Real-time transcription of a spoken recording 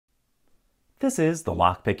This is the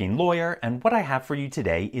Lockpicking Lawyer, and what I have for you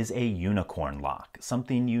today is a unicorn lock,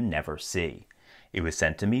 something you never see. It was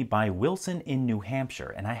sent to me by Wilson in New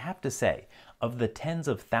Hampshire, and I have to say, of the tens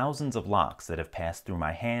of thousands of locks that have passed through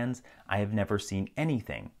my hands, I have never seen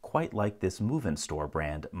anything quite like this move-in store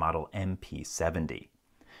brand model MP70.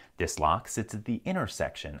 This lock sits at the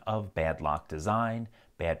intersection of bad lock design,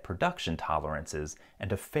 bad production tolerances,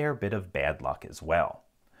 and a fair bit of bad luck as well.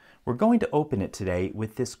 We're going to open it today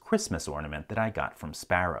with this Christmas ornament that I got from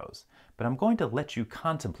Sparrows, but I'm going to let you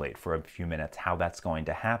contemplate for a few minutes how that's going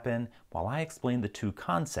to happen while I explain the two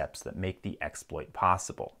concepts that make the exploit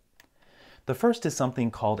possible. The first is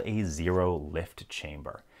something called a zero lift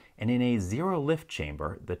chamber, and in a zero lift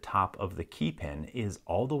chamber, the top of the key pin is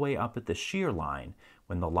all the way up at the shear line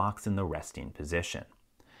when the lock's in the resting position.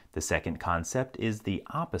 The second concept is the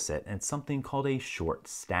opposite, and something called a short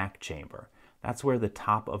stack chamber. That's where the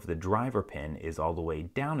top of the driver pin is all the way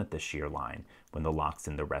down at the shear line when the lock's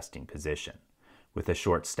in the resting position. With a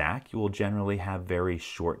short stack, you will generally have very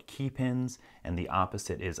short key pins, and the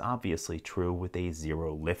opposite is obviously true with a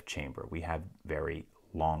zero lift chamber. We have very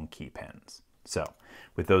long key pins. So,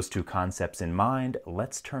 with those two concepts in mind,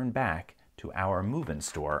 let's turn back to our move-in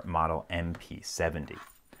store model MP70.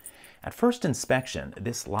 At first inspection,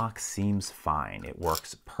 this lock seems fine. It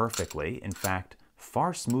works perfectly, in fact,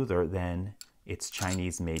 far smoother than its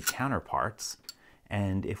Chinese-made counterparts,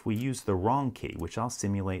 and if we use the wrong key, which I'll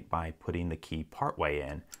simulate by putting the key partway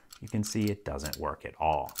in, you can see it doesn't work at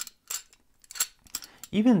all.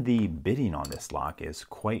 Even the bitting on this lock is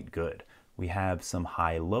quite good. We have some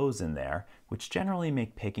high lows in there, which generally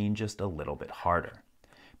make picking just a little bit harder.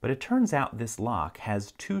 But it turns out this lock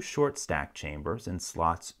has two short stack chambers in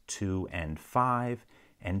slots 2 and 5,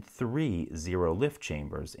 and 3 zero lift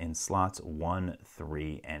chambers in slots 1,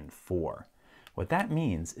 3, and 4. What that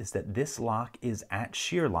means is that this lock is at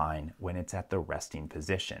shear line when it's at the resting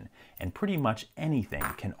position, and pretty much anything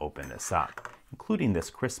can open this up, including this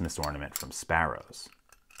Christmas ornament from Sparrows.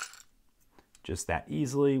 Just that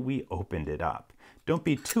easily, we opened it up. Don't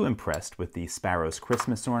be too impressed with the Sparrows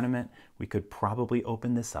Christmas ornament. We could probably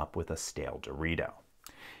open this up with a stale Dorito.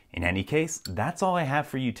 In any case, that's all I have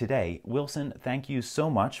for you today. Wilson, thank you so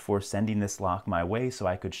much for sending this lock my way so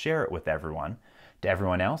I could share it with everyone. To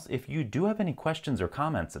everyone else, if you do have any questions or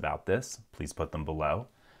comments about this, please put them below.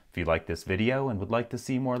 If you like this video and would like to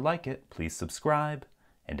see more like it, please subscribe.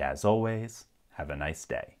 And as always, have a nice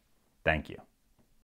day. Thank you.